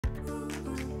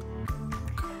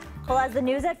Well, as the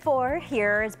news at 4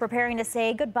 here is preparing to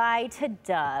say goodbye to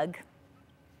Doug.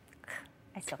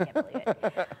 I still can't believe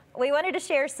it. We wanted to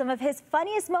share some of his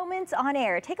funniest moments on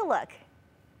air. Take a look.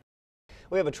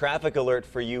 We have a traffic alert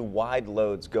for you wide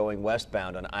loads going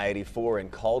westbound on I-84 in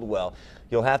Caldwell.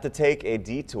 You'll have to take a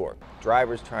detour.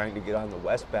 Drivers trying to get on the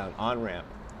westbound on-ramp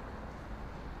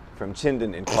from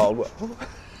Chinden in Caldwell.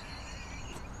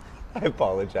 I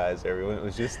apologize, everyone. It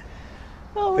was just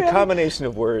the combination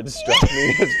of words struck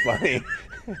me as funny.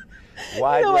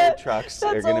 Wide load trucks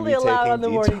are going to be taking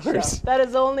detours. That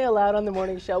is only allowed on the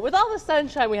morning show. With all the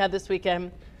sunshine we had this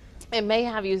weekend, it may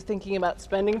have you thinking about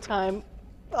spending time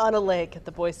on a lake at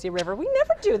the Boise River. We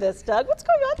never do this, Doug. What's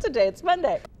going on today? It's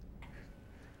Monday.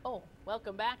 Oh,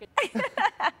 welcome back.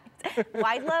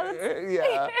 Wide loads?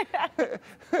 Yeah.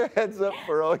 Heads up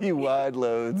for all you wide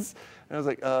loads. And I was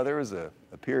like, there was a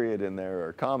period in there or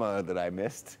a comma that I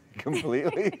missed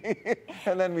completely.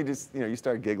 And then we just, you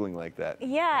start giggling like that.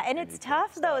 Yeah, and it's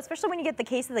tough though, especially when you get the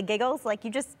case of the giggles. Like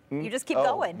you just keep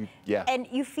going. Yeah. And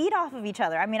you feed off of each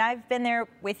other. I mean, I've been there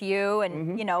with you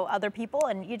and other people,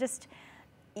 and you just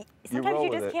sometimes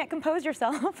you just can't compose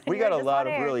yourself. We got a lot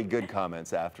of really good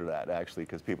comments after that, actually,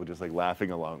 because people just like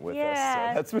laughing along with us.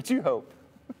 So that's what you hope.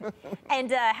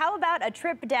 And how about a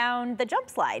trip down the jump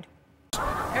slide?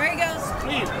 Here he goes.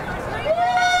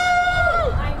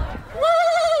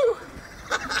 Woo!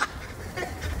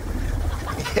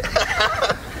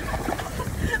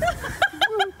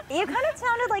 You kind of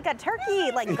sounded like a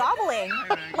turkey, like gobbling.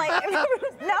 Like,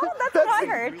 no, that's what I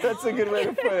heard. That's a good way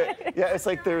to put it. Yeah, it's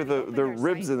like they're the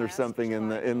ribs or something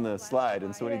in the slide,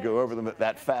 and so when you go over them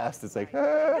that fast, it's like.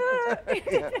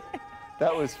 Yeah.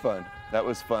 That was fun. That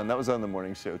was fun. That was on the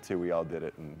morning show too. We all did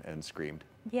it and screamed.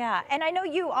 Yeah, and I know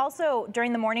you also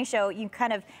during the morning show you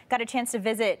kind of got a chance to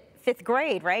visit 5th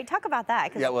grade, right? Talk about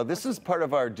that. Yeah, well, this is part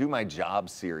of our Do My Job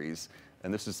series,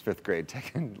 and this is 5th grade.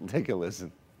 Take a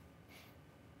listen.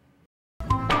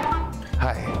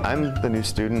 Hi, I'm the new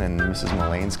student in Mrs.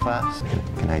 Mullane's class.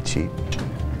 Can I cheat?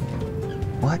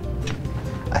 What?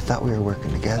 I thought we were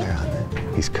working together on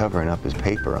it. He's covering up his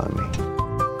paper on me.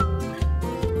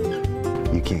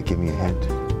 You can't give me a hint.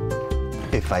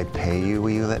 If I pay you,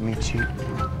 will you let me cheat?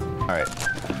 All right,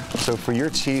 so for your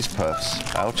cheese puffs,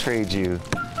 I'll trade you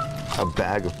a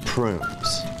bag of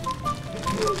prunes.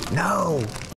 No!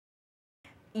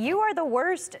 You are the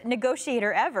worst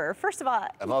negotiator ever. First of all,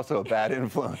 I'm also a bad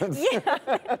influence. Yeah,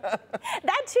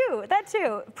 that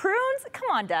too. Prunes? Come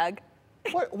on, Doug.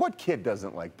 What kid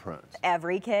doesn't like prunes?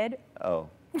 Every kid. Oh,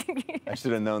 I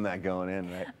should have known that going in,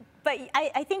 right? But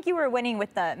I think you were winning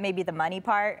with maybe the money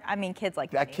part. I mean, kids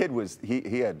like that kid was he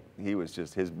was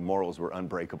just, his morals were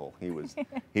unbreakable. He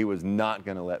was not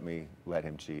going to let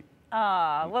him cheat.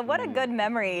 Oh, well, what a good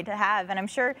memory to have, and I'm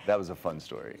sure that was a fun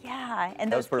story. Yeah,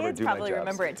 and those kids probably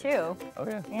remember it too. Oh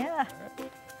yeah. Yeah.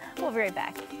 We'll be right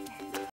back.